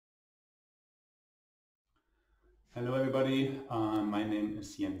Hello everybody, my name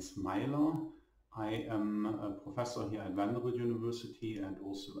is Jens Meiler. I am a professor here at Vanderbilt University and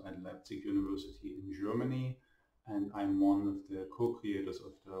also at Leipzig University in Germany, and I'm one of the co-creators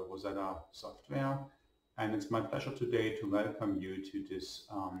of the Rosetta software. And it's my pleasure today to welcome you to this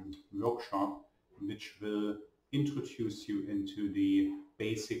workshop, which will introduce you into the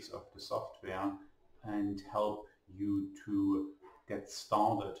basics of the software and help you to get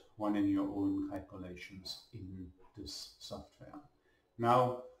started running your own calculations in this software.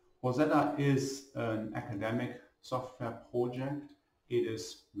 Now, Rosetta is an academic software project. It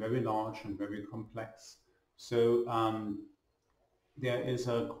is very large and very complex. So there is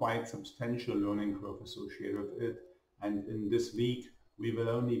a quite substantial learning curve associated with it. And in this week, we will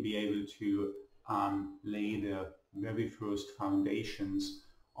only be able to lay the very first foundations.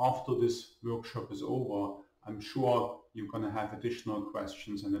 After this workshop is over, I'm sure you're going to have additional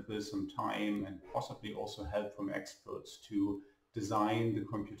questions, and if there's some time and possibly also help from experts to design the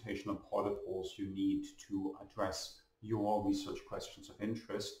computational protocols you need to address your research questions of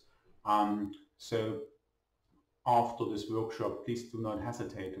interest. So after this workshop, please do not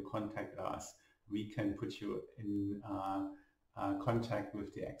hesitate to contact us. We can put you in contact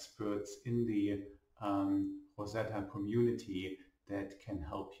with the experts in the Rosetta community that can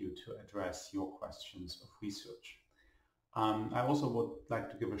help you to address your questions of research. I also would like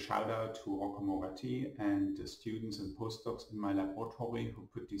to give a shout out to Rocco Moretti and the students and postdocs in my laboratory who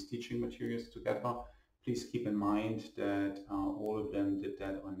put these teaching materials together. Please keep in mind that all of them did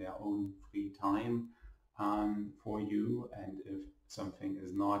that on their own free time for you, and if something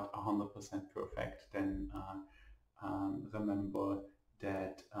is not 100% perfect, then remember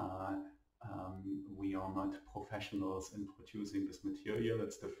that we are not professionals in producing this material.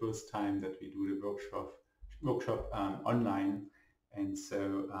 It's the first time that we do the workshop online, and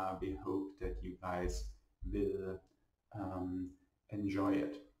so we hope that you guys will enjoy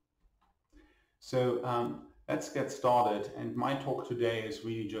it. So let's get started, and my talk today is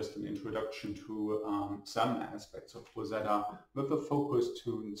really just an introduction to some aspects of Rosetta with a focus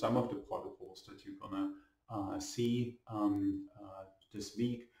to some of the protocols that you're gonna see this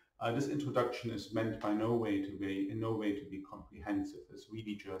week. This introduction is meant by in no way to be comprehensive. It's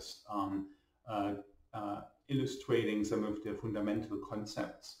really just illustrating some of the fundamental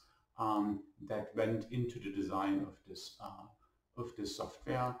concepts that went into the design of this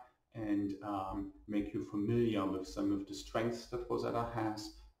software, and make you familiar with some of the strengths that Rosetta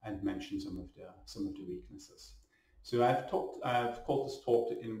has and mention some of the weaknesses. So I've called this talk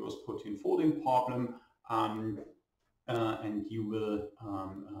the inverse protein folding problem. And you will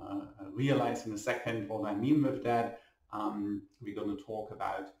realize in a second what I mean with that. We're going to talk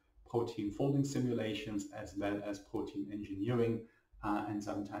about protein folding simulations as well as protein engineering, and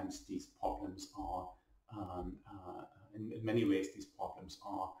sometimes these problems are, in many ways, these problems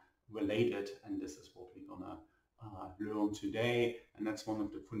are related, and this is what we're going to learn today, and that's one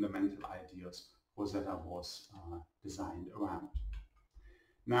of the fundamental ideas Rosetta was designed around.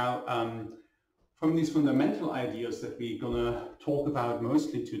 Now, from these fundamental ideas that we're going to talk about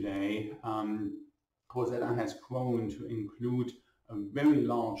mostly today, Rosetta has grown to include a very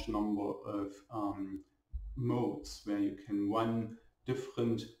large number of modes where you can run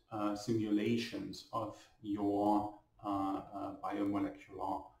different simulations of your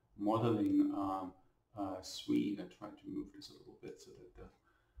biomolecular modeling suite. I try to move this a little bit so that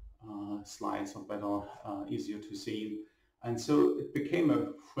the slides are better, easier to see. And so it became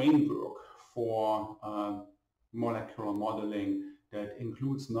a framework for molecular modeling that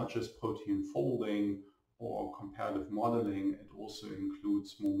includes not just protein folding or comparative modeling. It also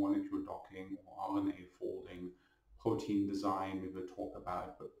includes small molecule docking or RNA folding, protein design we will talk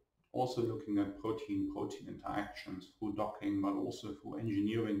about, but also looking at protein-protein interactions through docking, but also through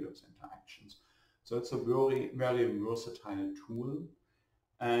engineering those interactions. So it's a very, very versatile tool.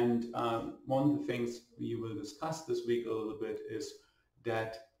 And one of the things we will discuss this week a little bit is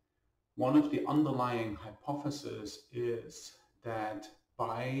that one of the underlying hypotheses is that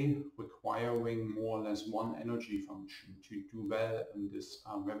by requiring more or less one energy function to do well in this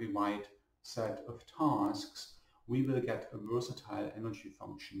very wide set of tasks, we will get a versatile energy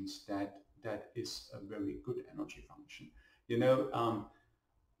functions that is a very good energy function. You know,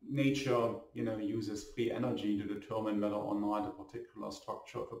 nature, uses free energy to determine whether or not a particular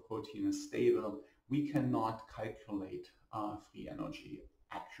structure of a protein is stable. We cannot calculate free energy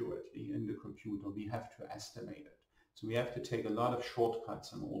accurately in the computer. We have to estimate it. So we have to take a lot of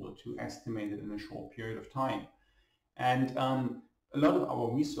shortcuts in order to estimate it in a short period of time. And a lot of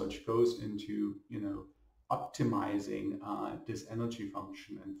our research goes into, optimizing this energy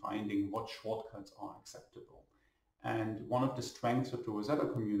function and finding what shortcuts are acceptable. And one of the strengths of the Rosetta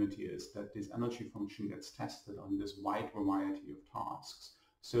community is that this energy function gets tested on this wide variety of tasks,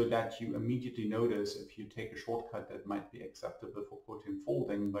 so that you immediately notice if you take a shortcut that might be acceptable for protein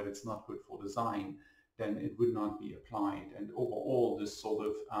folding, but it's not good for design, then it would not be applied. And overall, this sort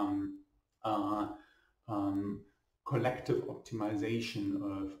of collective optimization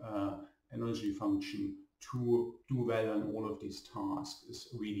of energy function to do well on all of these tasks is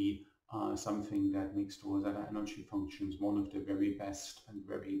really something that makes the Rosetta energy functions one of the very best and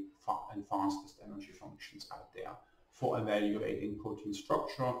very fastest energy functions out there for evaluating protein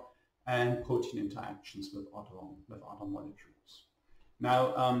structure and protein interactions with other molecules.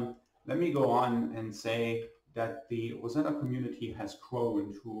 Now, let me go on and say that the Rosetta community has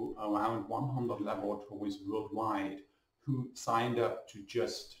grown to around 100 laboratories worldwide who signed up to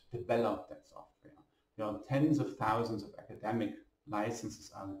just develop that software. There are tens of thousands of academic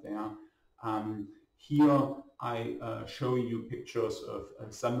licenses out there. Here I show you pictures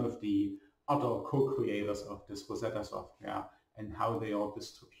of some of the other co-creators of this Rosetta software and how they are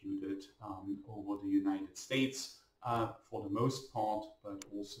distributed over the United States for the most part, but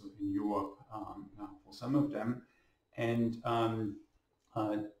also in Europe for some of them. And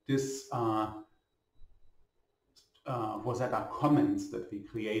this RosettaCommons that we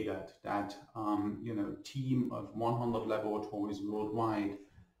created, that team of 100 laboratories worldwide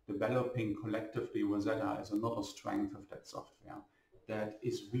developing collectively Rosetta, is another strength of that software. That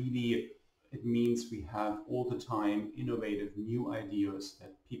is really, it means we have all the time innovative new ideas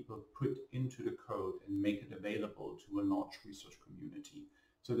that people put into the code and make it available to a large research community.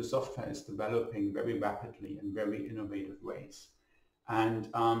 So the software is developing very rapidly in very innovative ways. And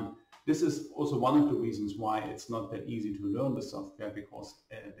this is also one of the reasons why it's not that easy to learn the software, because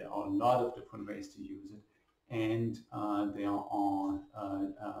there are a lot of different ways to use it. And there are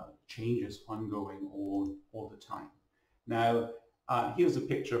changes ongoing all the time. Now, here's a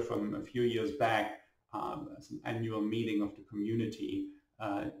picture from a few years back as an annual meeting of the community.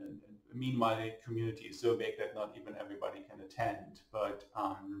 Meanwhile, the community is so big that not even everybody can attend, but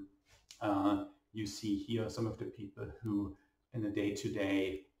you see here some of the people who, in a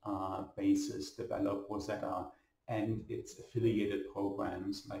day-to-day basis, develop Rosetta and its affiliated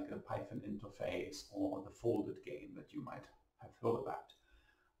programs like a Python interface or the folded game that you might have heard about.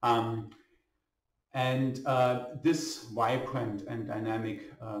 This vibrant and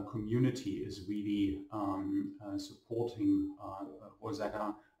dynamic community is really supporting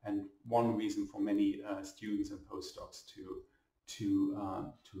Rosetta, and one reason for many students and postdocs to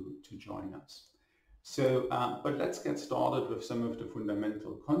join us. So, but let's get started with some of the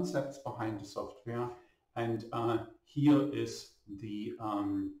fundamental concepts behind the software. And here is the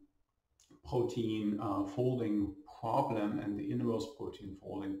protein folding problem and the inverse protein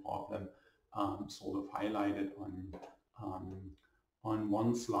folding problem sort of highlighted on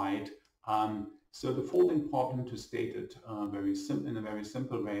one slide. So the folding problem, to state it in a very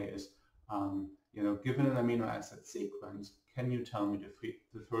simple way, is given an amino acid sequence, can you tell me the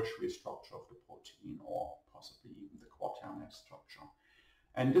tertiary structure of the protein, or possibly even the quaternary structure?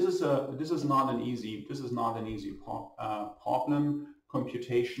 And this is not an easy problem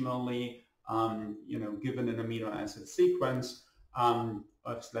computationally. Given an amino acid sequence of,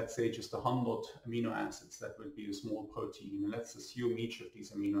 let's say, just 100 amino acids, that would be a small protein. And let's assume each of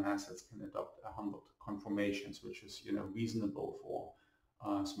these amino acids can adopt 100 conformations, which is reasonable for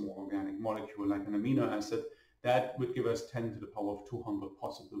a small organic molecule like an amino acid. That would give us 10 to the power of 200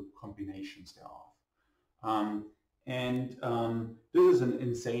 possible combinations thereof. This is an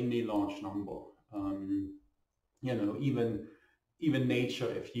insanely large number. Even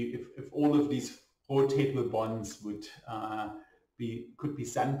nature, if all of these rotatable bonds would could be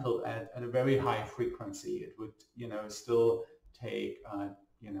sampled at a very high frequency, it would still take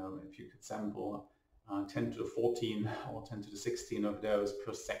if you could sample 10 to the 14 or 10 to the 16 of those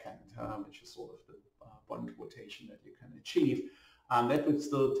per second, which is sort of the bond rotation that you can achieve. That would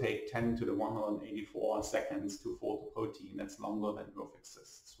still take 10 to the 184 seconds to fold a protein. That's longer than Earth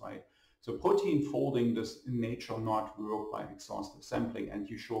exists, right? So protein folding does in nature not work by exhaustive sampling, and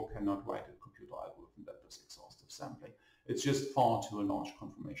you sure cannot write a computer algorithm that does exhaustive sampling. It's just far too large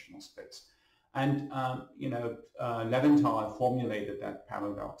conformational space. And Leventhal formulated that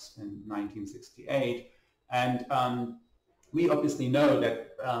paradox in 1968, and we obviously know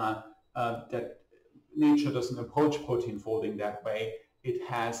that that nature doesn't approach protein folding that way. It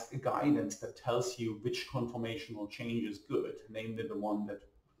has a guidance that tells you which conformational change is good, namely the one that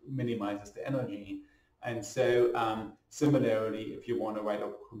minimizes the energy. And so similarly, if you want to write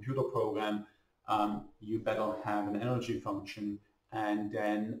a computer program, you better have an energy function and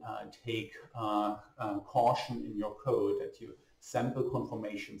then take caution in your code that you sample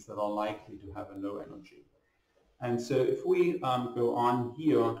conformations that are likely to have a low energy. And so if we go on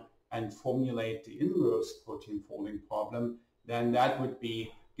here and formulate the inverse protein folding problem, then that would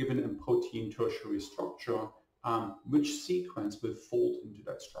be, given a protein tertiary structure, which sequence will fold into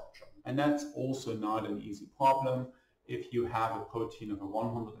that structure. And that's also not an easy problem. If you have a protein of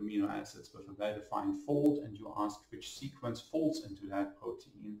 100 amino acids with a well-defined fold and you ask which sequence folds into that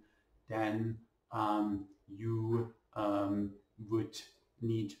protein, then you would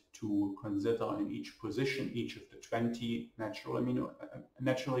need to consider in each position each of the 20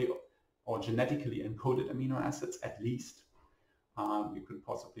 naturally or genetically encoded amino acids at least. You could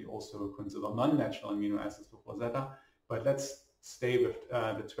possibly also consider non-natural amino acids with Rosetta, but let's stay with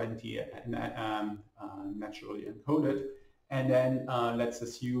the 20 naturally encoded, and then let's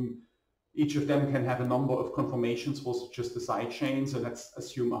assume each of them can have a number of conformations for just the side chain. So let's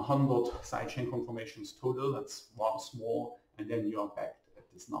assume 100 side chain conformations total. That's rather small, and then you are back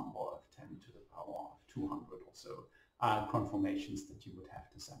at this number of 10 to the power of 200 or so conformations that you would have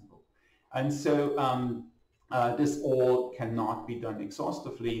to sample. And so this all cannot be done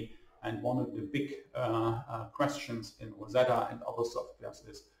exhaustively, and one of the big questions in Rosetta and other softwares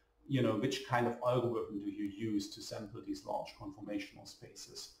is, which kind of algorithm do you use to sample these large conformational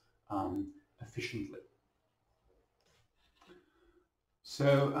spaces efficiently?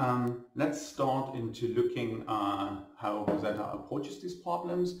 So let's start into looking how Rosetta approaches these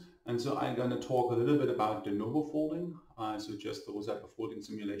problems. And so I'm going to talk a little bit about de novo folding, so just the Rosetta folding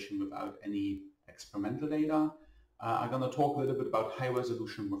simulation without any experimental data. I'm going to talk a little bit about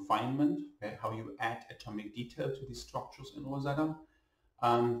high-resolution refinement, okay, how you add atomic detail to these structures in Rosetta.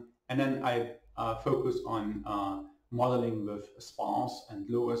 And then I focus on modeling with sparse and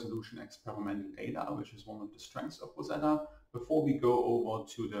low-resolution experimental data, which is one of the strengths of Rosetta, before we go over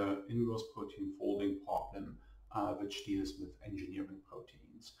to the inverse protein folding problem, which deals with engineering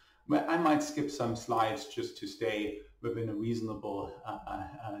proteins. Well, I might skip some slides just to stay within a reasonable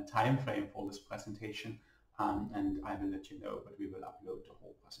time frame for this presentation, and I will let you know, but we will upload the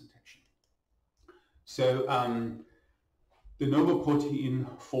whole presentation. So de novo protein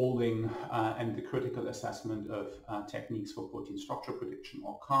folding and the critical assessment of techniques for protein structure prediction,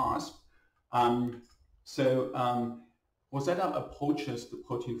 or CASP. Rosetta approaches the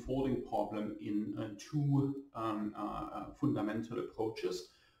protein folding problem in two fundamental approaches.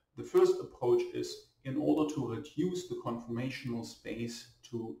 The first approach is, in order to reduce the conformational space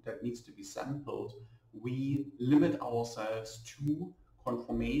that needs to be sampled, we limit ourselves to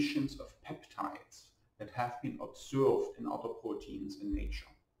conformations of peptides that have been observed in other proteins in nature.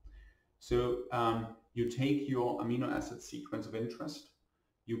 So you take your amino acid sequence of interest,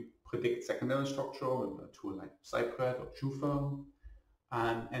 you predict secondary structure with a tool like Cypred or Jufo,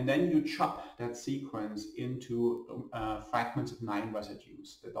 and then you chop that sequence into fragments of 9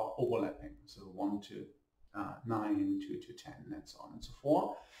 residues that are overlapping, so 1 to 9, 2 to 10, and so on and so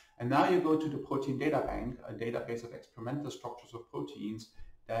forth. And now you go to the protein data bank, a database of experimental structures of proteins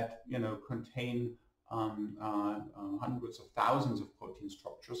that contain hundreds of thousands of protein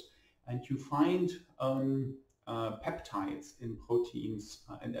structures, and you find peptides in proteins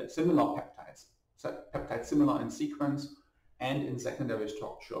and similar peptides, peptides similar in sequence and in secondary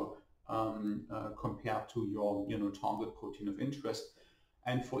structure compared to your target protein of interest.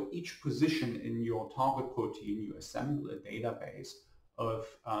 And for each position in your target protein, you assemble a database of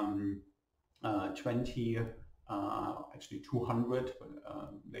 20, actually 200, but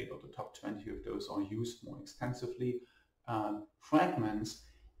later the top 20 of those are used more extensively, fragments.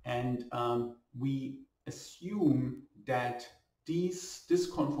 And we assume that this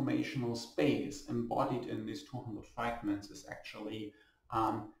conformational space embodied in these 200 fragments is actually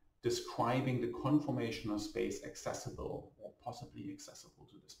describing the conformational space accessible or possibly accessible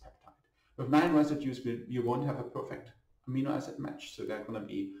to this peptide. With 9 residues, you won't have a perfect amino acid match, so there are going to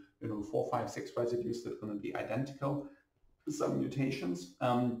be 4, 5, 6 residues that are going to be identical with some mutations.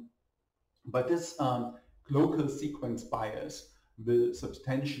 But this local sequence bias will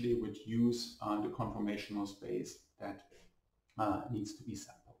substantially reduce the conformational space that needs to be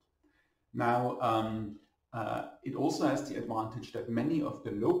sampled. Now, it also has the advantage that many of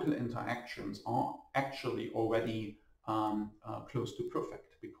the local interactions are actually already close to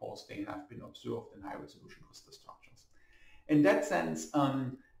perfect because they have been observed in high-resolution crystal structures. In that sense,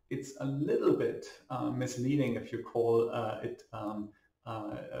 it's a little bit misleading if you call it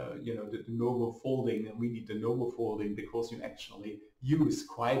the de novo folding, and really de novo folding, because you actually use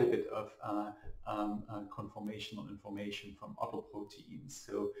quite a bit of conformational information from other proteins.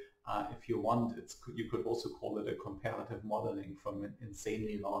 So if you want, you could also call it a comparative modeling from an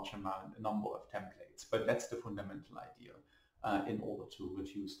insanely large number of templates. But that's the fundamental idea in order to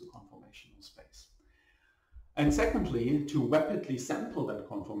reduce the conformational space. And secondly, to rapidly sample that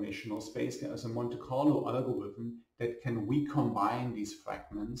conformational space, there is a Monte Carlo algorithm that can recombine these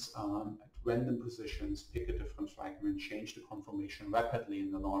fragments at random positions, pick a different fragment, change the conformation rapidly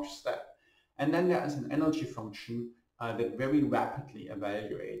in a large step. And then there is an energy function that very rapidly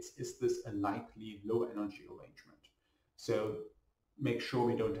evaluates, is this a likely low energy arrangement? So make sure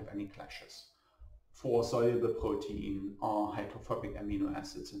we don't have any clashes. For soluble protein, are hydrophobic amino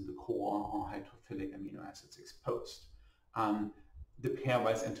acids in the core or hydrophilic amino acids exposed? The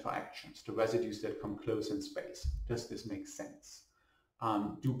pairwise interactions, the residues that come close in space, does this make sense?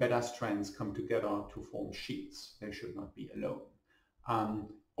 Do beta strands come together to form sheets? They should not be alone.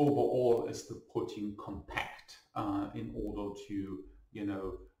 Overall, is the protein compact in order to,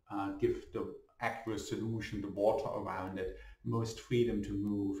 give the aqueous solution, the water around it, most freedom to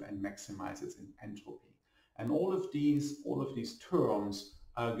move and maximize its entropy. And all of these terms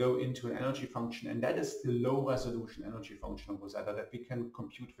go into an energy function, and that is the low resolution energy function of Rosetta that we can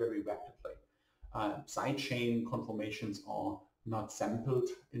compute very rapidly. Side chain conformations are not sampled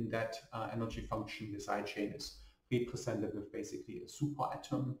in that energy function. The side chain is represented with basically a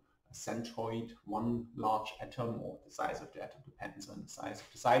superatom, a centroid, one large atom, or the size of the atom depends on the size of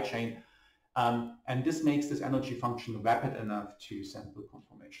the side chain. And this makes this energy function rapid enough to sample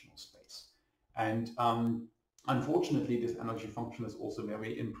conformational space. And unfortunately, this energy function is also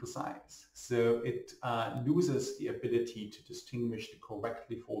very imprecise. So it loses the ability to distinguish the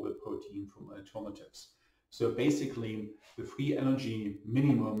correctly folded protein from alternatives. So basically, the free energy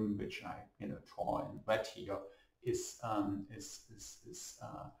minimum, which I draw in red here, is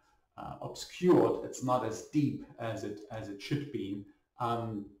obscured. It's not as deep as it should be.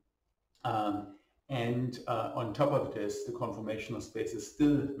 And on top of this, the conformational space is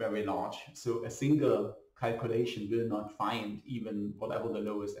still very large. So a single calculation will not find even whatever the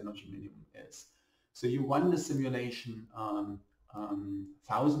lowest energy minimum is. So you run the simulation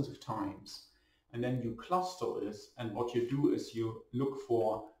thousands of times, and then you cluster this. And what you do is you look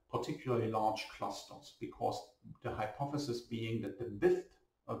for particularly large clusters, because the hypothesis being that the width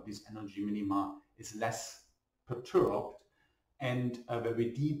of these energy minima is less perturbed, and a very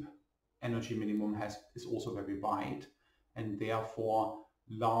deep energy minimum is also very wide, and therefore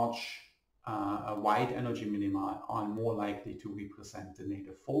large wide energy minima are more likely to represent the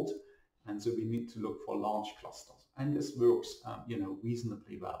native fault, and so we need to look for large clusters, and this works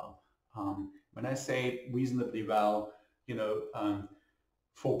reasonably well. When I say reasonably well,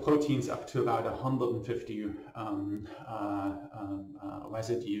 for proteins up to about 150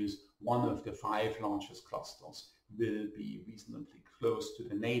 residues, one of the 5 largest clusters will be reasonably close to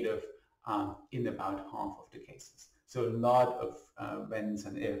the native in about half of the cases. So a lot of whens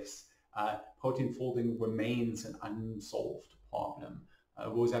and ifs. Protein folding remains an unsolved problem.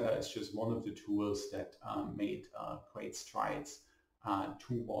 Rosetta is just one of the tools that made great strides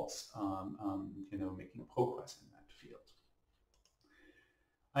towards making progress in that field.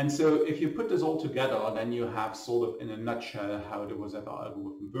 And so if you put this all together, then you have sort of in a nutshell how the Rosetta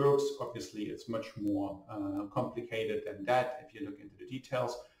algorithm works. Obviously, it's much more complicated than that if you look into the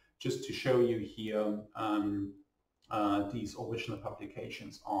details. Just to show you here, these original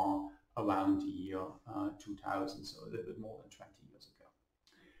publications are around the year 2000, so a little bit more than 20 years ago.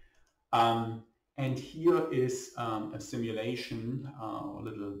 And here is a simulation, a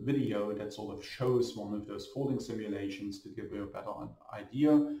little video that sort of shows one of those folding simulations to give you a better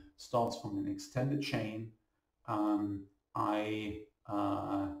idea. Starts from an extended chain. I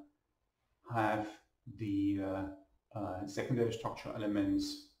have the secondary structure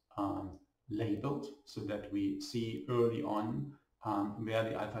elements labeled so that we see early on where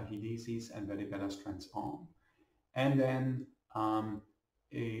the alpha helices and where the beta strands are. And then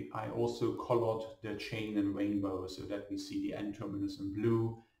I also colored the chain in rainbow so that we see the N terminus in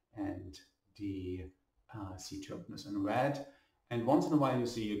blue and the C terminus in red. And once in a while you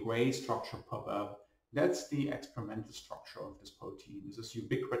see a gray structure pop up. That's the experimental structure of this protein. This is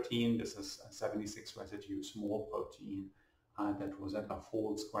ubiquitin. This is a 76 residue small protein that Rosetta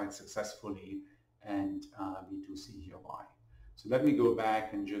folds quite successfully, and we do see here why. So let me go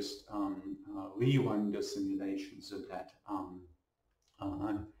back and just rerun the simulation so that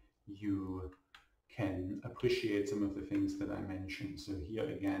you can appreciate some of the things that I mentioned. So here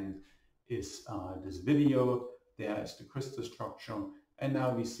again is this video. There is the crystal structure. And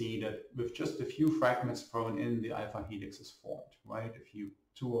now we see that with just a few fragments thrown in, the alpha helix is formed, right? A few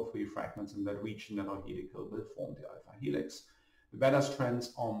 2 or 3 fragments in that region that are helical will form the alpha helix. The beta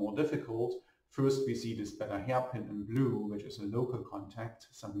strands are more difficult. First, we see this beta hairpin in blue, which is a local contact,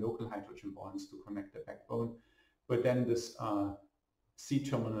 some local hydrogen bonds to connect the backbone. But then this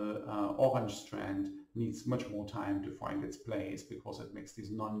C-terminal orange strand needs much more time to find its place because it makes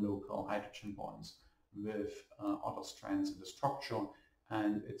these non-local hydrogen bonds with other strands in the structure,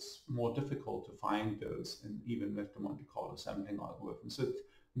 and it's more difficult to find those, and even with the Monte Carlo sampling algorithm. So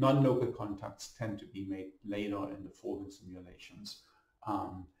non-local contacts tend to be made later in the folding simulations.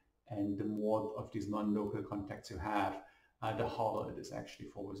 And the more of these non-local contacts you have, the harder it is actually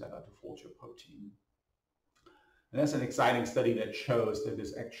for Rosetta to forge a protein. And that's an exciting study that shows that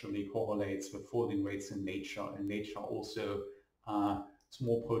this actually correlates with folding rates in nature. In nature also,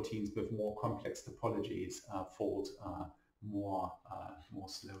 small proteins with more complex topologies fold more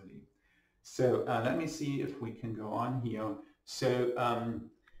slowly. So let me see if we can go on here. So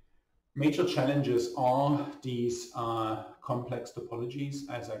major challenges are these complex topologies,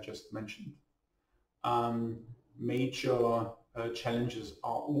 as I just mentioned. Major challenges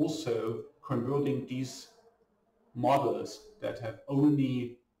are also converting these models that have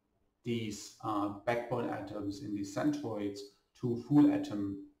only these backbone atoms in these centroids to full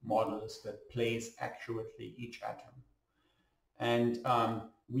atom models that place accurately each atom. And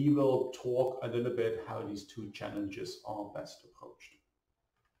we will talk a little bit how these two challenges are best approached.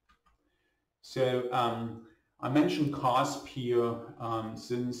 So I mentioned CASP here.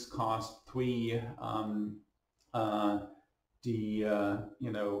 Since CASP 3,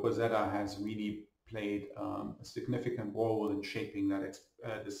 Rosetta has really played a significant role in shaping that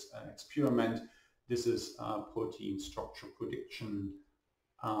this experiment. This is protein structure prediction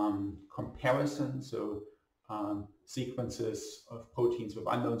comparison. So sequences of proteins with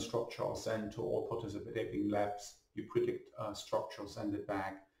unknown structure are sent to all participating labs. You predict structure, send it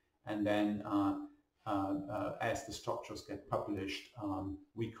back, and then as the structures get published,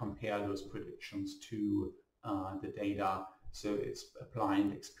 we compare those predictions to the data. So it's a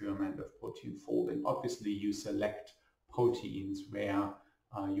blind experiment of protein folding. Obviously, you select proteins where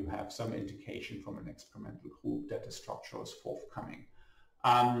you have some indication from an experimental group that the structure is forthcoming.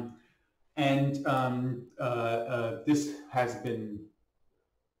 This has been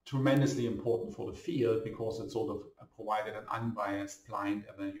tremendously important for the field because it sort of provided an unbiased blind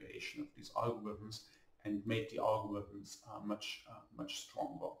evaluation of these algorithms and made the algorithms much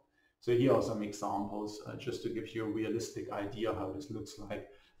stronger. So here are some examples just to give you a realistic idea how this looks like.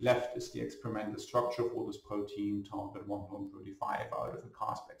 Left is the experimental structure for this protein, target 135 out of a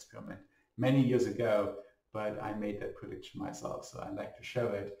CASP experiment many years ago, but I made that prediction myself, so I'd like to show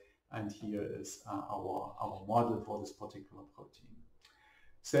it. And here is our model for this particular protein.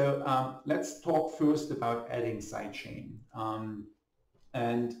 So let's talk first about adding sidechain.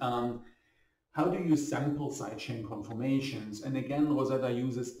 How do you sample sidechain conformations? And again, Rosetta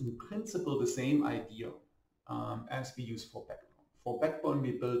uses in principle the same idea as we use for backbone. For backbone,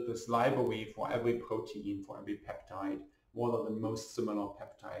 we build this library for every protein, for every peptide. What are the most similar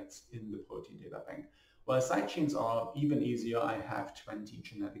peptides in the protein data bank? Well, sidechains are even easier. I have 20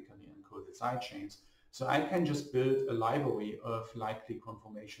 genetically encoded sidechains. So I can just build a library of likely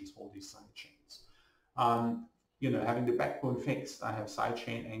conformations for these sidechains. Having the backbone fixed, I have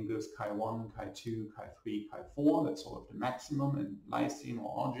sidechain angles chi1, chi2, chi3, chi4. That's sort of the maximum in lysine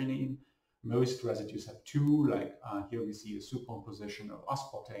or arginine. Most residues have two, like here we see a superimposition of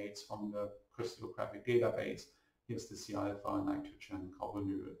aspartates from the crystallographic database. Here's the C-alpha, nitrogen,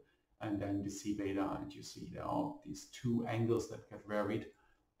 carbonyl, and then the C-beta, and you see there are these two angles that get varied.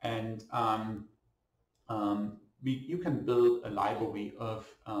 And you can build a library of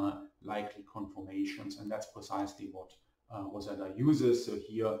likely conformations, and that's precisely what Rosetta uses. So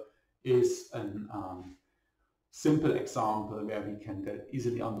here is a simple example where we can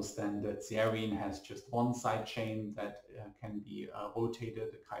easily understand that serine has just one side chain that can be rotated,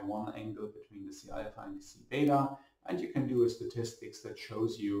 a chi1 angle between the C-alpha and the C-beta, and you can do a statistics that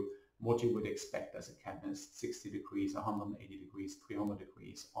shows you what you would expect as a chemist. 60 degrees, 180 degrees, 300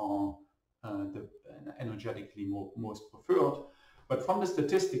 degrees are the energetically most preferred. But from the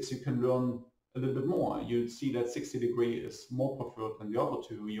statistics, you can learn a little bit more. You see that 60 degree is more preferred than the other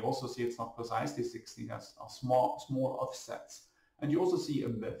two. You also see it's not precisely 60, there's small offsets. And you also see a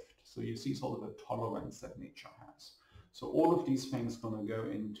lift. So you see sort of a tolerance that nature has. So all of these things are going to go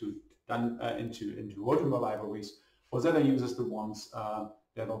into Rotamer libraries. Rosetta uses the ones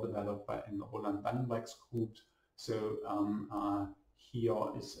that are developed in the Roland Vandenbreck's group. So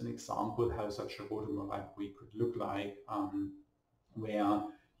here is an example how such a Rotamer library could look like, where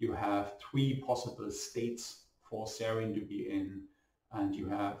you have three possible states for serine to be in, and you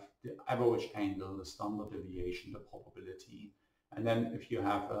have the average angle, the standard deviation, the probability, And then if you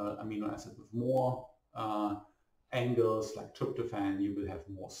have an amino acid with more angles like tryptophan, you will have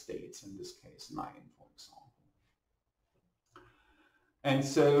more states, in this case 9, for example. And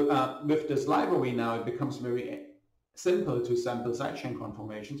so with this library now, it becomes very simple to sample side chain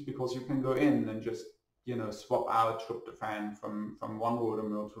conformations, because you can go in and just swap out tryptophan from one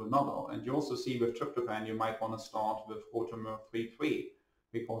rotamer to another. And you also see with tryptophan, you might want to start with rotamer 3,3,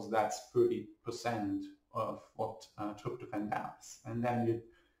 because that's 30% of what tryptophan does. And then you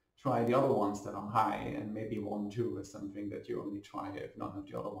try the other ones that are high, and maybe 1, 2 is something that you only try if none of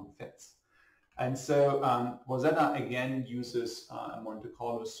the other one fits. And so Rosetta again uses a Monte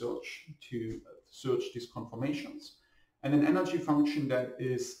Carlo search to search these conformations, and an energy function that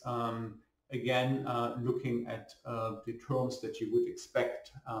is again looking at the terms that you would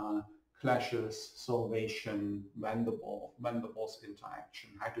expect: clashes, solvation, Vanderbilt interaction,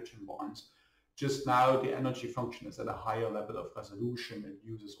 hydrogen bonds. Just now the energy function is at a higher level of resolution. It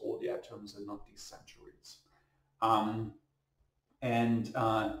uses all the atoms and not these centuries.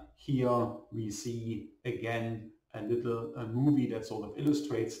 Here we see again a movie that sort of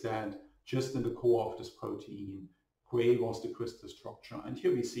illustrates that. Just in the core of this protein, gray was the crystal structure, and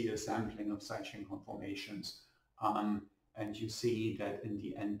here we see a sampling of side chain conformations, and you see that in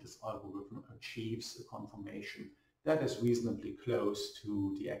the end this algorithm achieves a conformation that is reasonably close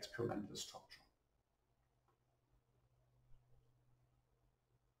to the experimental structure.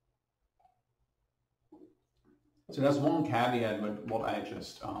 So there's one caveat with what I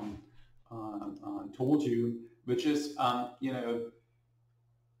just told you, which is, I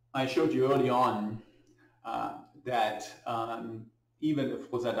showed you early on that even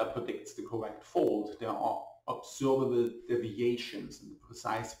if Rosetta predicts the correct fold, there are observable deviations in the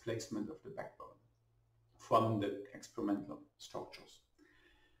precise placement of the backbone from the experimental structures.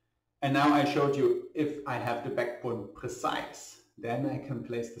 And now I showed you, if I have the backbone precise, then I can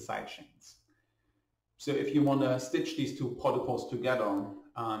place the side chains. So if you want to stitch these two protocols together,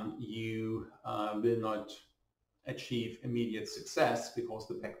 you will not achieve immediate success because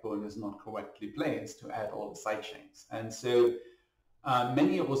the backbone is not correctly placed to add all the side chains. And so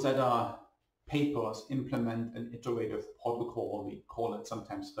many Rosetta papers implement an iterative protocol. We call it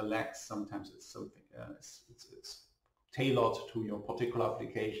sometimes relaxed, sometimes it's something it's tailored to your particular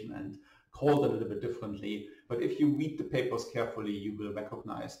application and called a little bit differently. But if you read the papers carefully, you will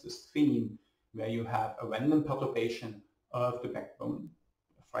recognize this theme where you have a random perturbation of the backbone,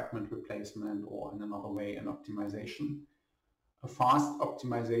 a fragment replacement, or in another way, an optimization, a fast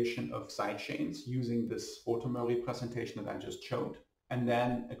optimization of side chains using this rotamer representation that I just showed, and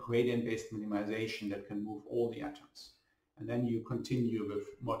then a gradient-based minimization that can move all the atoms. And then you continue with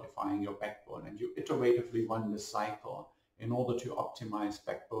modifying your backbone, and you iteratively run this cycle in order to optimize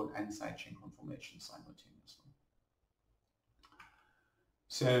backbone and side chain conformation simultaneously.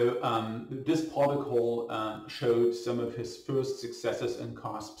 So this protocol showed some of his first successes in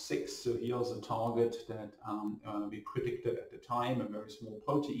CASP6. So here's a target that we predicted at the time, a very small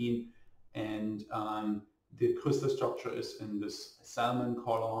protein, and the crystal structure is in this salmon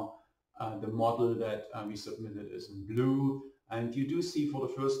color. The model that we submitted is in blue, and you do see for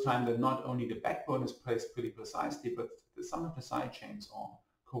the first time that not only the backbone is placed pretty precisely, but some of the side chains are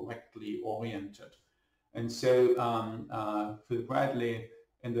correctly oriented. And so Phil Bradley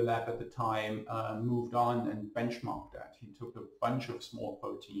in the lab at the time moved on and benchmarked that. He took a bunch of small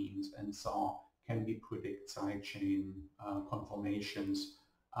proteins and saw, can we predict side chain conformations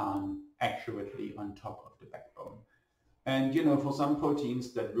accurately on top of the backbone. And for some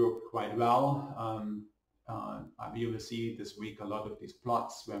proteins that work quite well, you will see this week a lot of these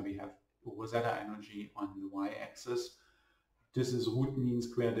plots where we have Rosetta energy on the y-axis. This is root mean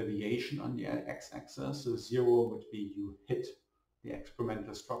square deviation on the x-axis. So 0 would be you hit the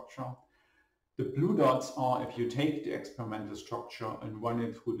experimental structure. The blue dots are if you take the experimental structure and run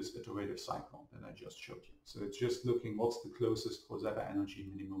it through this iterative cycle that I just showed you. So it's just looking what's the closest Rosetta energy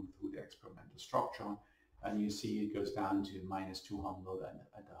minimum through the experimental structure, and you see it goes down to -200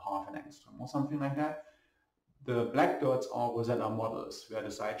 and a half an angstrom or something like that. The black dots are Rosetta models where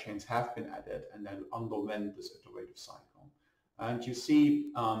the side chains have been added and then underwent this iterative cycle. And you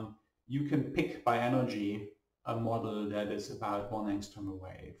see you can pick by energy a model that is about 1 angstrom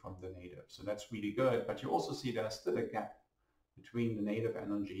away from the native. So that's really good, but you also see there's still a gap between the native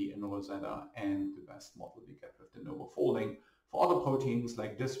energy in Rosetta and the best model we get with de novo folding. For other proteins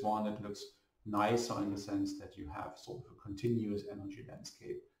like this one, it looks nicer in the sense that you have sort of a continuous energy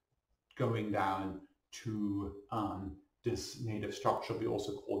landscape going down to this native structure. We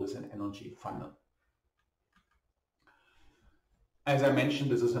also call this an energy funnel. As I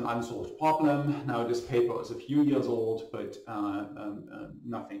mentioned, this is an unsolved problem. Now, this paper is a few years old, but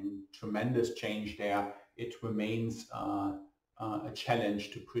nothing tremendous change there. It remains a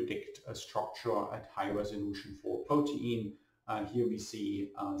challenge to predict a structure at high resolution for a protein. Here we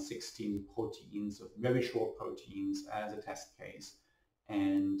see 16 proteins of very short proteins as a test case,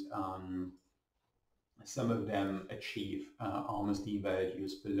 and some of them achieve RMSD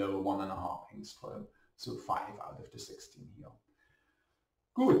values below 1.5 angstrom, so 5 out of the 16 here.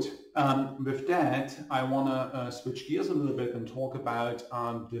 Good. With that, I want to switch gears a little bit and talk about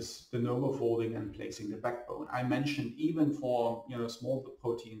the normal folding and placing the backbone. I mentioned even for small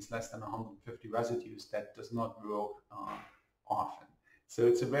proteins less than 150 residues, that does not work often. So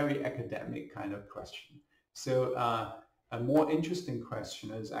it's a very academic kind of question. So a more interesting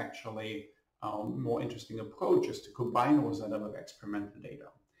question is actually more interesting approach is to combine Rosetta with experimental data.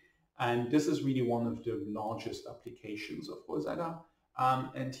 And this is really one of the largest applications of Rosetta.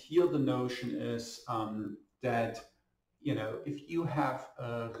 And here the notion is that, if you have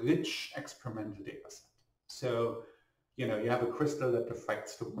a rich experimental data set, so, you have a crystal that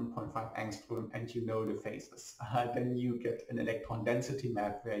diffracts to 1.5 angstrom and you know the phases, then you get an electron density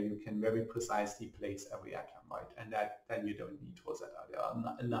map where you can very precisely place every atom, right? And then you don't need Rosetta. There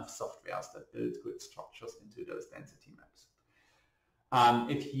are enough softwares that build good structures into those density maps.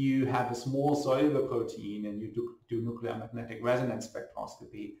 If you have a small soluble protein and you do nuclear magnetic resonance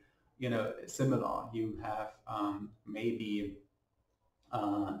spectroscopy, similar. You have maybe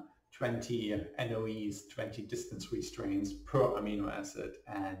 20 NOEs, 20 distance restraints per amino acid,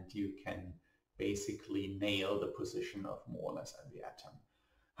 and you can basically nail the position of more or less every atom.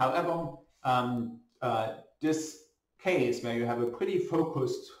 However, this case where you have a pretty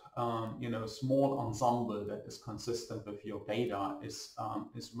focused small ensemble that is consistent with your data is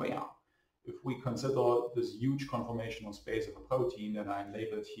rare. If we consider this huge conformational space of a protein that I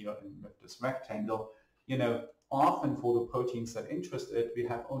labeled here with this rectangle, often for the proteins that interest it, we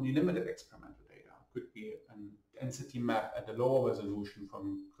have only limited experimental data. It could be a density map at a lower resolution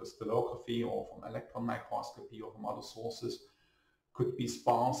from crystallography or from electron microscopy or from other sources. Could be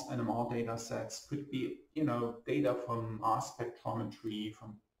sparse NMR data sets, could be data from mass spectrometry,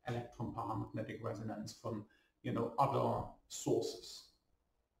 from electron paramagnetic resonance, from other sources.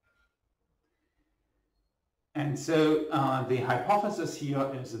 And so the hypothesis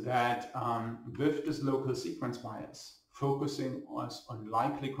here is that with this local sequence bias, focusing us on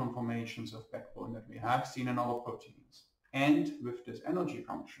likely conformations of backbone that we have seen in other proteins, and with this energy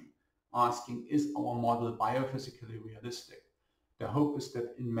function, asking, is our model biophysically realistic? The hope is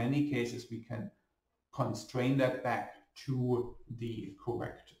that in many cases we can constrain that back to the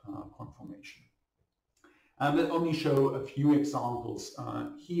correct conformation. I will only show a few examples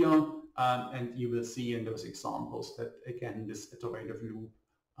here, and you will see in those examples that, again, this iterative loop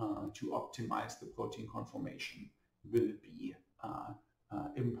to optimize the protein conformation will be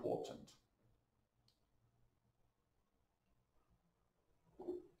important.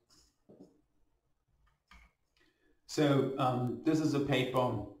 So this is a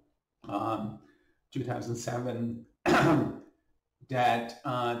paper, 2007, that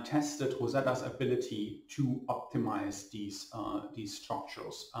tested Rosetta's ability to optimize these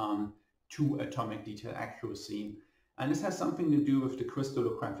structures to atomic detail accuracy. And this has something to do with the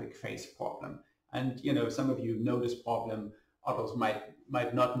crystallographic phase problem. And some of you know this problem, others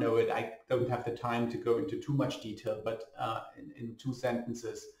might not know it. I don't have the time to go into too much detail, but in 2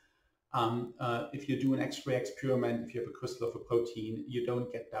 sentences, if you do an X-ray experiment, if you have a crystal of a protein, you don't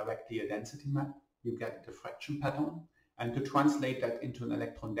get directly a density map, you get a diffraction pattern. And to translate that into an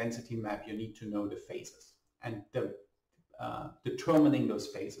electron density map, you need to know the phases. And determining those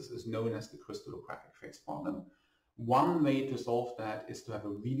phases is known as the crystallographic phase problem. One way to solve that is to have a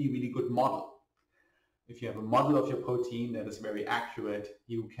really, really good model. If you have a model of your protein that is very accurate,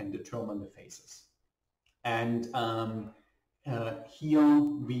 you can determine the phases. And here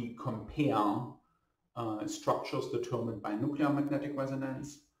we compare structures determined by nuclear magnetic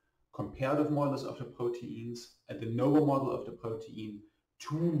resonance, comparative models of the proteins, and the novel model of the protein,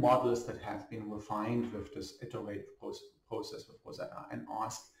 2 models that have been refined with this iterative process with Rosetta, and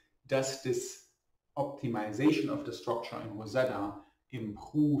ask, does this optimization of the structure in Rosetta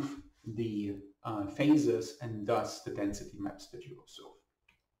improve the phases and thus the density maps that you observe?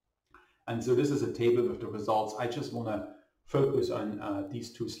 And so this is a table with the results. I just want to focus on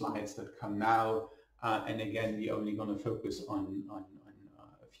these 2 slides that come now. And again, we're only going to focus on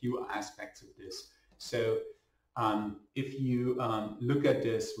a few aspects of this. So if you look at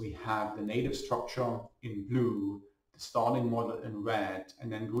this, we have the native structure in blue, the starting model in red,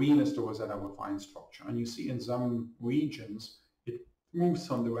 and then green is the Rosetta refined structure. And you see in some regions, it moves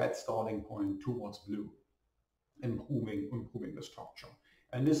from the red starting point towards blue, improving the structure.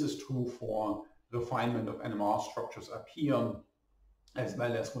 And this is true for refinement of NMR structures up here, as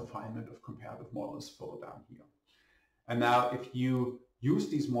well as refinement of comparative models further down here. And now if you use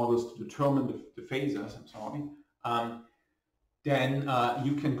these models to determine the phasors, then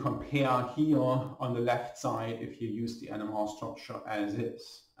you can compare here on the left side if you use the NMR structure as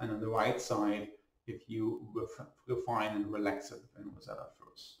is, and on the right side if you refine and relax it in Rosetta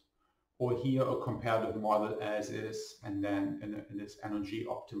first. Or here a comparative model as is, and then it is energy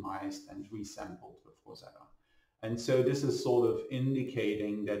optimized and resampled with Rosetta. And so this is sort of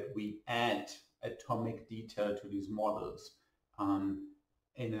indicating that we add atomic detail to these models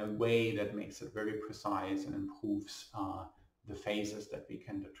in a way that makes it very precise and improves the phases that we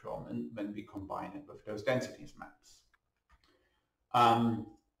can determine when we combine it with those densities maps.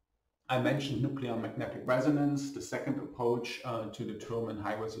 I mentioned nuclear magnetic resonance, the second approach to determine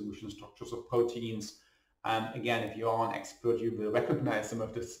high-resolution structures of proteins. Again, if you are an expert, you will recognize some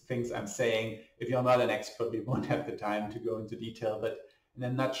of the things I'm saying. If you're not an expert, we won't have the time to go into detail, but in a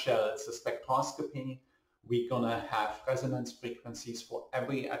nutshell, it's a spectroscopy. We're going to have resonance frequencies for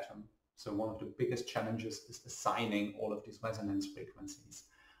every atom. So one of the biggest challenges is assigning all of these resonance frequencies.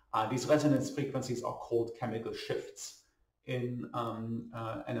 These resonance frequencies are called chemical shifts in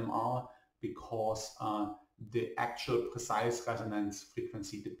NMR because the actual precise resonance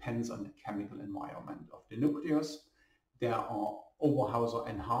frequency depends on the chemical environment of the nucleus. There are Oberhauser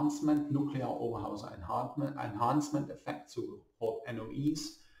enhancement, nuclear Oberhauser enhancement effects, so called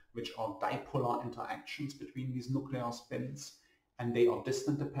NOEs, which are dipolar interactions between these nuclear spins, and they are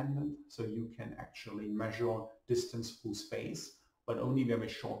distance dependent, so you can actually measure distance through space, but only very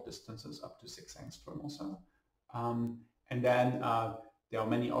short distances up to 6 angstrom or so. And then there are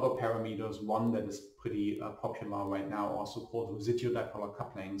many other parameters. One that is pretty popular right now are so-called residual dipolar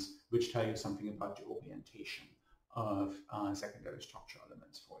couplings, which tell you something about the orientation of secondary structure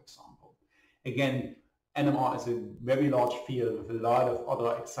elements, for example. Again, NMR is a very large field with a lot of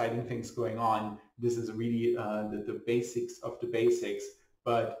other exciting things going on. This is really the basics of the basics,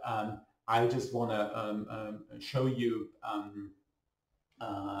 but I just want to show you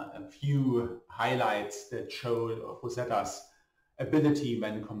a few highlights that show Rosetta's ability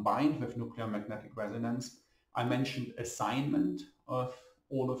when combined with nuclear magnetic resonance. I mentioned assignment of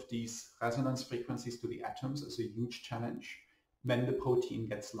all of these resonance frequencies to the atoms is a huge challenge when the protein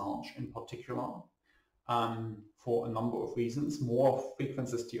gets large, in particular, for a number of reasons. More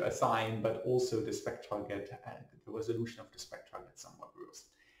frequencies to assign, but also the spectra the resolution of the spectra gets somewhat worse.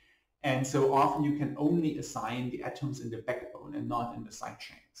 And so often you can only assign the atoms in the backbone and not in the side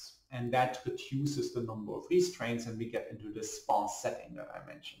chains. And that reduces the number of restraints, and we get into this sparse setting that I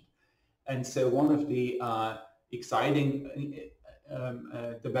mentioned. And so one of the exciting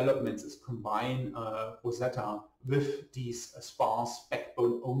developments is combine Rosetta with these sparse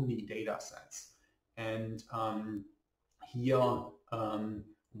backbone-only data sets. And here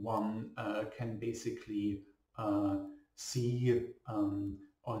one can basically see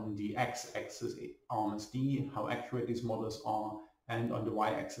on the x-axis RMSD, how accurate these models are, and on the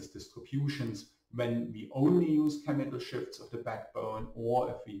y-axis distributions when we only use chemical shifts of the backbone, or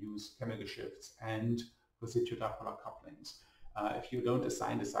if we use chemical shifts and residual dipolar couplings. If you don't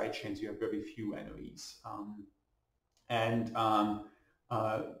assign the side chains, you have very few NOEs.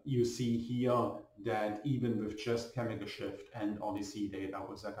 You see here that even with just chemical shift and RDC data,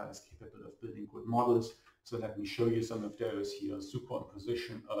 Rosetta is capable of building good models. So let me show you some of those here.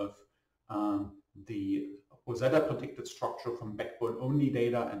 Superimposition of the Rosetta predicted structure from backbone-only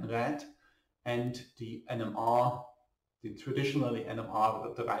data in red, and the NMR, the traditionally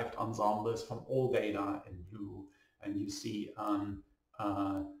NMR-derived ensembles from all data in blue. And you see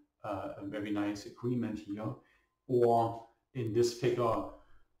a very nice agreement here. Or in this figure,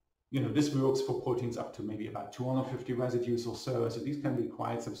 this works for proteins up to maybe about 250 residues or so. So these can be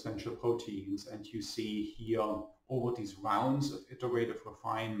quite substantial proteins. And you see here over these rounds of iterative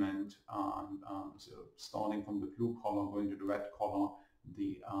refinement, so starting from the blue color going to the red color,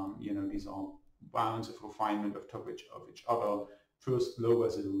 these are rounds of refinement of each other. First low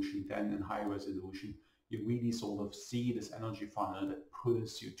resolution, then in high resolution. You really sort of see this energy funnel that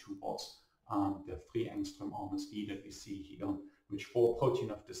pulls you towards the 3 angstrom RMSD that we see here, which for a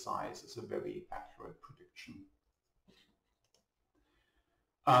protein of this size is a very accurate prediction.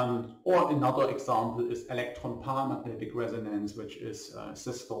 Or another example is electron paramagnetic resonance, which is a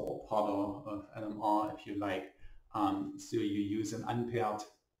sister or brother of NMR, if you like. So you use an unpaired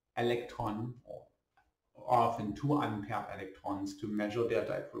electron, or often 2 unpaired electrons, to measure their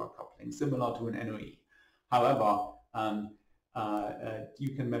dipolar coupling, similar to an NOE. However,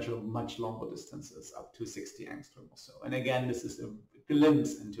 you can measure much longer distances, up to 60 angstrom or so. And again, this is a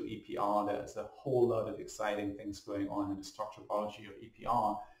glimpse into EPR. There's a whole lot of exciting things going on in the structural biology of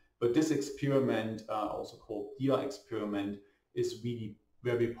EPR. But this experiment, also called DEER experiment, is really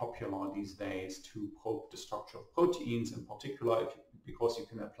very popular these days to probe the structure of proteins, in particular because you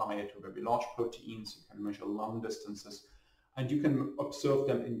can apply it to very large proteins, you can measure long distances, and you can observe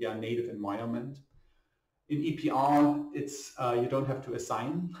them in their native environment. In EPR, it's you don't have to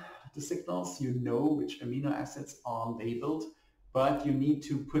assign the signals. You know which amino acids are labeled, but you need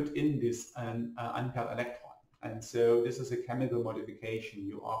to put in this unpaired electron. And so this is a chemical modification.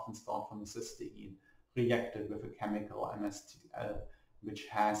 You often start from a cysteine reacted with a chemical MSTL, which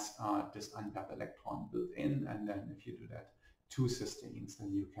has this unpaired electron built in. And then if you do that 2 cysteines,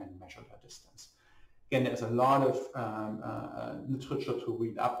 then you can measure the distance. Again, there's a lot of literature to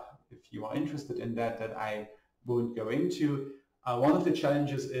read up if you are interested in that I won't go into. One of the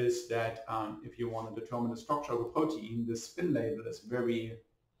challenges is that if you want to determine the structure of a protein, the spin label is very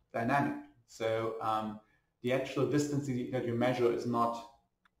dynamic. So the actual distance that you measure is not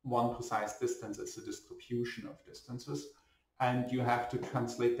one precise distance, it's a distribution of distances. And you have to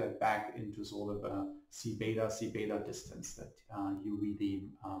translate that back into sort of a C beta distance that you really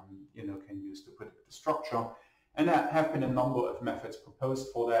can use to predict the structure. And there have been a number of methods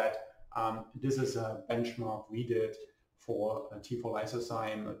proposed for that. This is a benchmark we did for a T4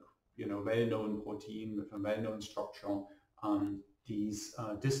 lysozyme, a well-known protein with a well-known structure. These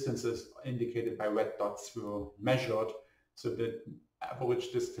distances indicated by red dots were measured. So the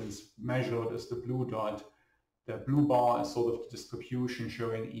average distance measured is the blue dot. The blue bar is sort of the distribution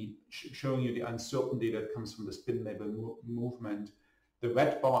showing you the uncertainty that comes from the spin label movement. The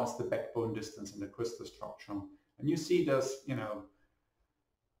red bar is the backbone distance in the crystal structure. And you see this,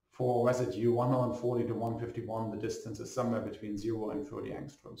 for residue 140 to 151, the distance is somewhere between 0 and 30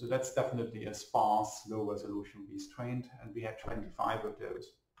 angstrom. So that's definitely a sparse, low-resolution restraint, and we had 25 of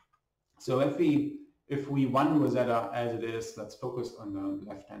those. So if we run Rosetta as it is, let's focus on the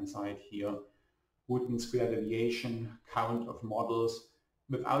left-hand side here. Wooden square deviation, count of models.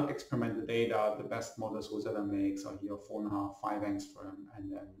 Without experimental data, the best models Rosetta makes are here 4.5, 5 angstrom, and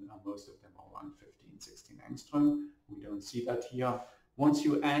then most of them are around 15, 16 angstrom. We don't see that here. Once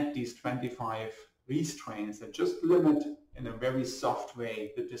you add these 25 restraints that just limit in a very soft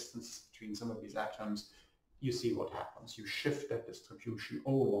way the distance between some of these atoms, you see what happens. You shift that distribution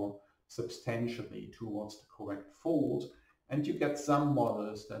over substantially towards the correct fold, and you get some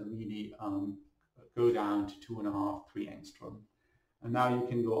models that really go down to 2.5, 3 angstrom. And now you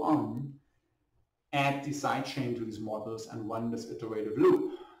can go on, add the side chain to these models and run this iterative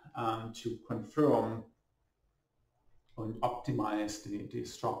loop to confirm and optimize the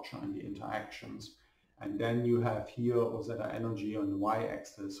structure and the interactions. And then you have here Rosetta energy on the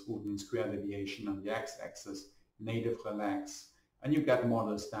y-axis, Rudin square deviation on the x-axis, native relax, and you get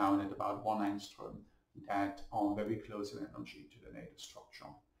models down at about 1 angstrom that are very close in energy to the native structure.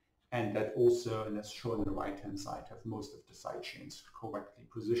 And that also, and as shown on the right-hand side, have most of the side chains correctly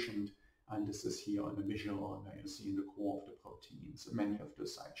positioned. And this is here on the visual, where you see in the core of the protein. So many of the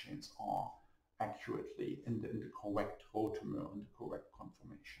side chains are accurately in the correct rotamer and the correct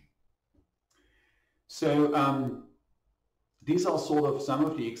conformation. So these are sort of some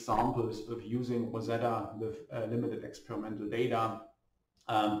of the examples of using Rosetta with limited experimental data.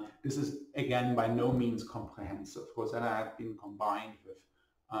 This is, again, by no means comprehensive. Rosetta had been combined with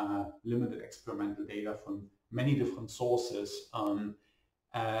limited experimental data from many different sources,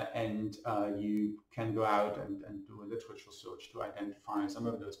 and you can go out and do a literature search to identify some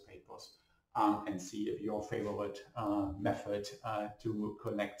of those papers and see if your favorite method to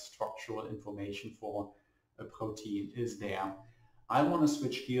collect structural information for a protein is there. I want to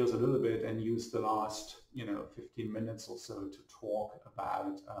switch gears a little bit and use the last 15 minutes or so to talk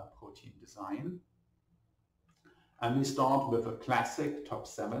about protein design. And we start with a classic top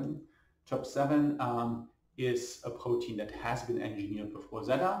 7. Top 7 is a protein that has been engineered with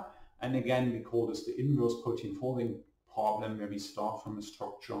Rosetta. And again, we call this the inverse protein folding problem, where we start from a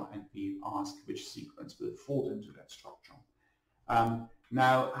structure and we ask which sequence will fold into that structure.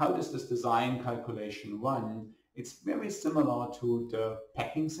 Now, how does this design calculation run? It's very similar to the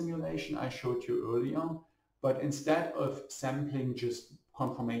packing simulation I showed you earlier, but instead of sampling just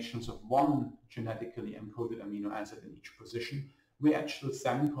conformations of one genetically encoded amino acid in each position, we actually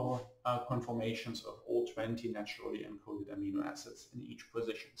sample conformations of all 20 naturally encoded amino acids in each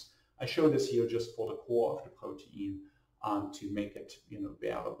position. I show this here just for the core of the protein to make it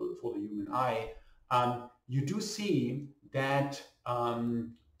bearable for the human eye. You do see that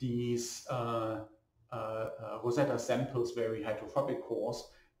these Rosetta samples very hydrophobic cores.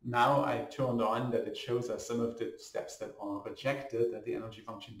 Now I turned on that it shows us some of the steps that are rejected, that the energy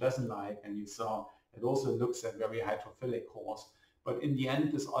function doesn't like, and you saw it also looks at very hydrophilic cores. But in the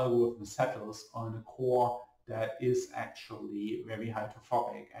end, this algorithm settles on a core that is actually very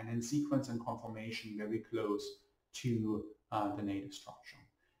hydrophobic and in sequence and conformation very close to the native structure.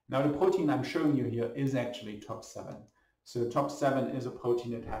 Now the protein I'm showing you here is actually top 7. So top 7 is a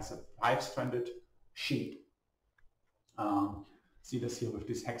protein that has a 5-stranded sheet. See this here with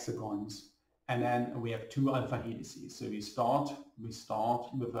these hexagons. And then we have 2 alpha helices. So we start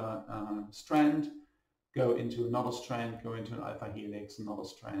with a strand, go into another strand, go into an alpha helix, another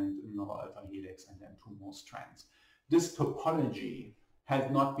strand, another alpha helix, and then 2 more strands. This topology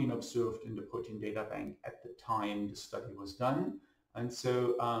had not been observed in the protein data bank at the time the study was done. And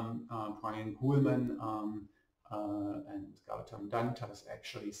so Brian Kuhlmann and Gautam Dantas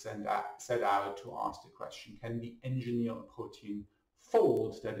actually set out to ask the question, can we engineer a protein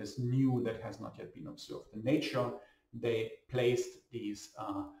fold that is new, that has not yet been observed in nature? They placed these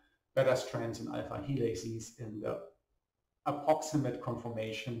beta strands and alpha helices in the approximate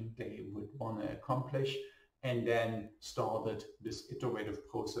conformation they would want to accomplish, and then started this iterative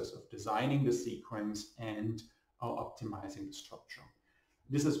process of designing the sequence and optimizing the structure.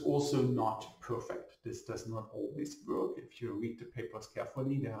 This is also not perfect. This does not always work. If you read the papers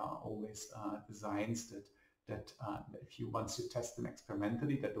carefully, there are always designs that if you want to test them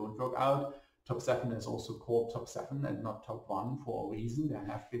experimentally, that don't work out. Top 7 is also called top 7 and not top 1 for a reason. There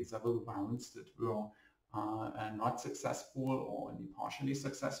have been several rounds that were not successful or only partially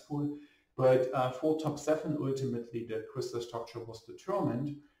successful. But for top 7, ultimately the crystal structure was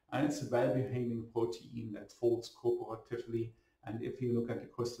determined, and it's a well-behaving protein that folds cooperatively. And if you look at the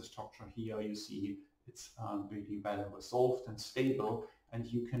crystal structure here, you see it's really well resolved and stable, and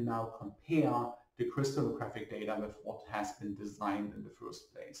you can now compare the crystallographic data with what has been designed in the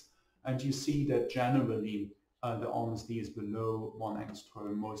first place. And you see that generally the RMSD is below 1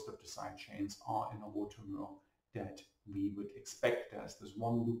 angstrom. Most of the side chains are in a rotamer that we would expect. There's this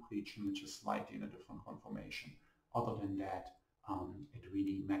one loop region which is slightly in a different conformation. Other than that, it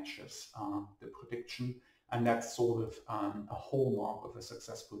really matches the prediction. And that's sort of a hallmark of a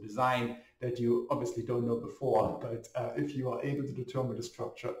successful design that you obviously don't know before, but if you are able to determine the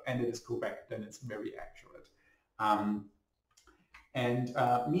structure and it is correct, then it's very accurate.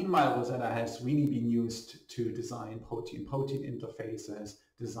 Meanwhile, Rosetta has really been used to design protein-protein interfaces,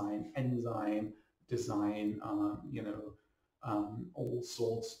 design enzyme, design all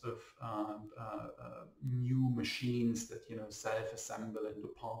sorts of new machines that self-assemble into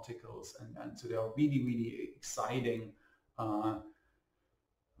particles, and so they are really, really exciting.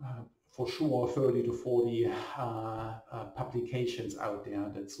 For sure, 30 to 40 publications out there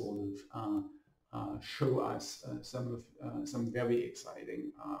that sort of show us some very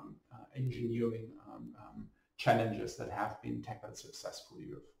exciting engineering challenges that have been tackled successfully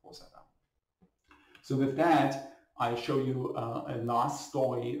with Rosetta. So with that, I show you a last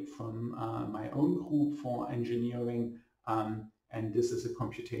story from my own group for engineering, and this is a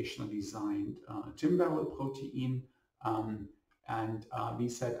computationally designed timber protein, and we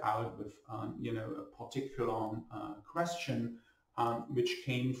set out with a particular question which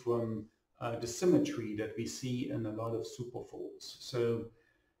came from the symmetry that we see in a lot of superfolds. So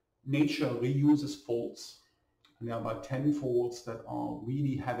nature reuses folds. And there are about 10 folds that are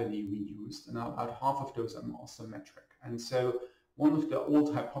really heavily reused, and about half of those are more symmetric. And so one of the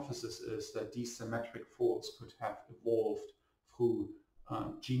old hypotheses is that these symmetric folds could have evolved through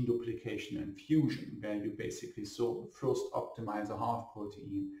gene duplication and fusion, where you basically first optimize a half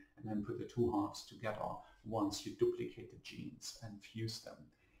protein and then put the 2 halves together once you duplicate the genes and fuse them.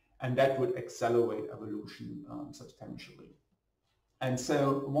 And that would accelerate evolution substantially. And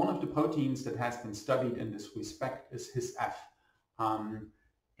so one of the proteins that has been studied in this respect is HISF.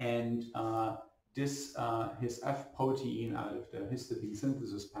 This HISF protein out of the histidine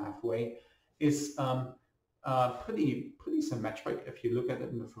synthesis pathway is pretty symmetric if you look at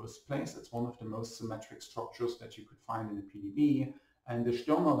it in the first place. It's one of the most symmetric structures that you could find in the PDB. And the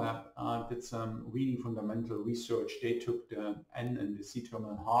Meiler Lab did some really fundamental research. They took the N and the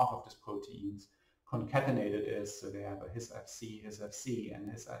C-terminal half of these proteins, concatenated is, so they have a HISFC, HISFC, and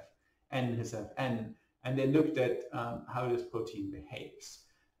HISFN, HISFN, and they looked at how this protein behaves.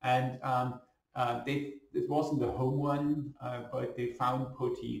 And it wasn't a home run, but they found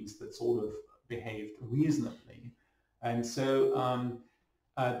proteins that sort of behaved reasonably. And so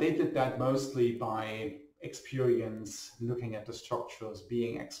they did that mostly by experience, looking at the structures,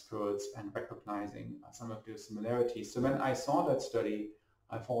 being experts, and recognizing some of the similarities. So when I saw that study,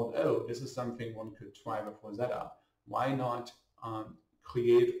 I thought, oh, this is something one could try with Rosetta. Why not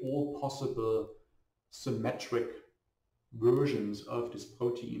create all possible symmetric versions of this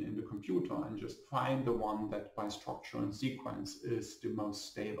protein in the computer and just find the one that by structure and sequence is the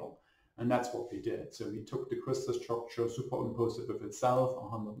most stable. And that's what we did. So we took the crystal structure, superimposed it with itself,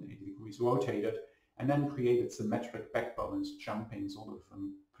 180 degrees rotated, and then created symmetric backbones jumping sort of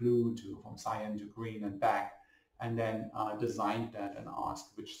from blue from cyan to green and back, and then designed that and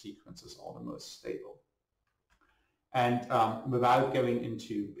asked which sequences are the most stable. And without going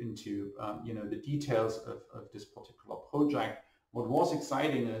into the details of this particular project, what was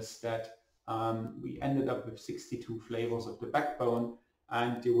exciting is that we ended up with 62 flavors of the backbone,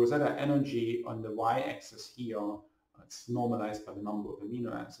 and the Rosetta energy on the y-axis here, it's normalized by the number of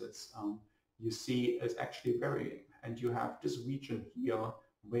amino acids, you see is actually varying. And you have this region here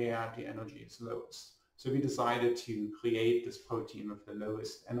where the energy is lowest. So we decided to create this protein with the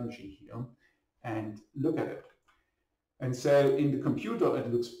lowest energy here and look at it. And so in the computer,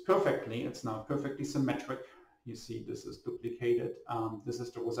 it looks perfectly. It's now perfectly symmetric. You see this is duplicated. This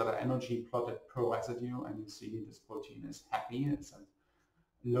is the Rosetta energy plotted per residue, and you see this protein is happy. It's at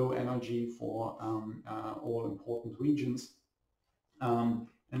low energy for all important regions.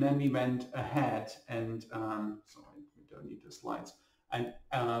 And then we went ahead and, sorry, we don't need the slides, and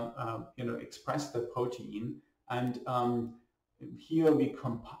expressed the protein. And here we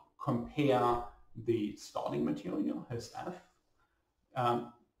compare the starting material, his F.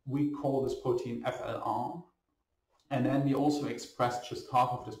 We call this protein FLR. And then we also expressed just half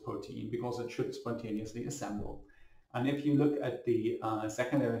of this protein because it should spontaneously assemble. And if you look at the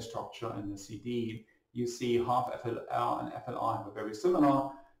secondary structure in the CD, you see half FLR and FLR have a very similar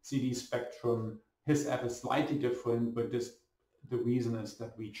CD spectrum. His F is slightly different, but the reason is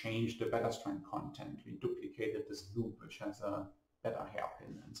that we changed the beta strand content. We duplicated this loop, which has a beta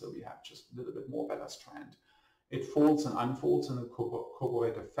hairpin, and so we have just a little bit more beta strand. It folds and unfolds in a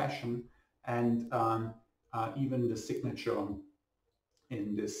cooperative fashion, and even the signature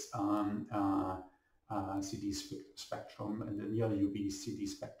in this CD spectrum and the near UV CD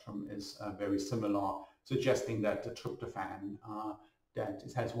spectrum is very similar, suggesting that the tryptophan, that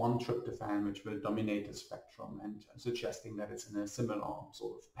it has one tryptophan which will dominate the spectrum, and suggesting that it's in a similar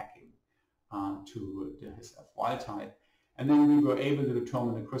sort of packing to the HISF wild type. And then we were able to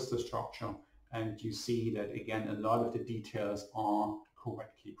determine the crystal structure, and you see that again a lot of the details are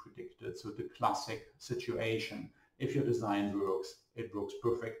correctly predicted. So the classic situation, if your design works, it works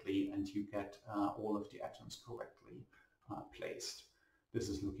perfectly and you get all of the atoms correctly placed. This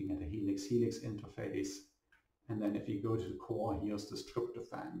is looking at the helix-helix interface. And then if you go to the core, here's this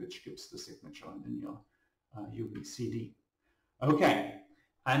tryptophan, which gives the signature in your UVCD. Okay,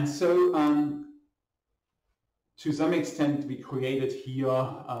 and so to some extent we created here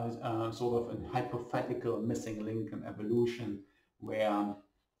sort of a hypothetical missing link in evolution, where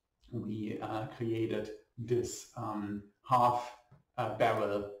we created this half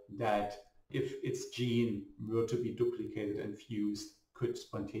barrel that, if its gene were to be duplicated and fused, could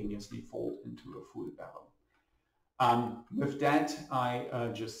spontaneously fold into a full barrel. With that, I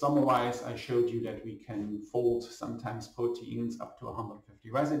just summarized. I showed you that we can fold sometimes proteins up to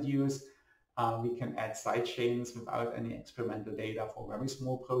 150 residues. We can add side chains without any experimental data for very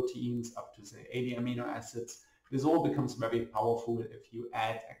small proteins up to, say, 80 amino acids. This all becomes very powerful if you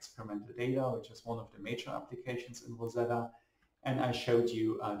add experimental data, which is one of the major applications in Rosetta. And I showed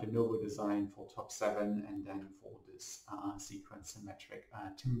you the Novo design for top 7 and then for this sequence symmetric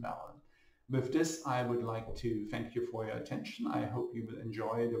TIM barrel. With this, I would like to thank you for your attention. I hope you will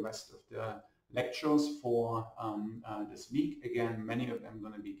enjoy the rest of the lectures for this week. Again, many of them are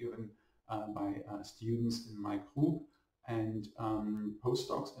going to be given by students in my group and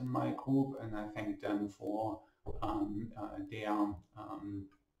postdocs in my group, and I thank them for their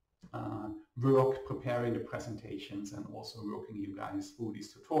work preparing the presentations and also working you guys through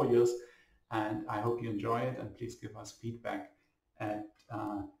these tutorials. And I hope you enjoy it, and please give us feedback at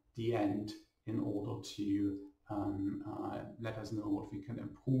the end in order to let us know what we can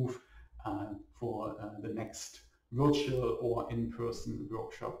improve for the next virtual or in-person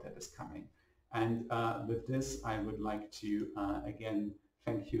workshop that is coming. And with this, I would like to again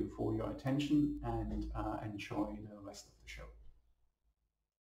thank you for your attention and enjoy the rest of the show.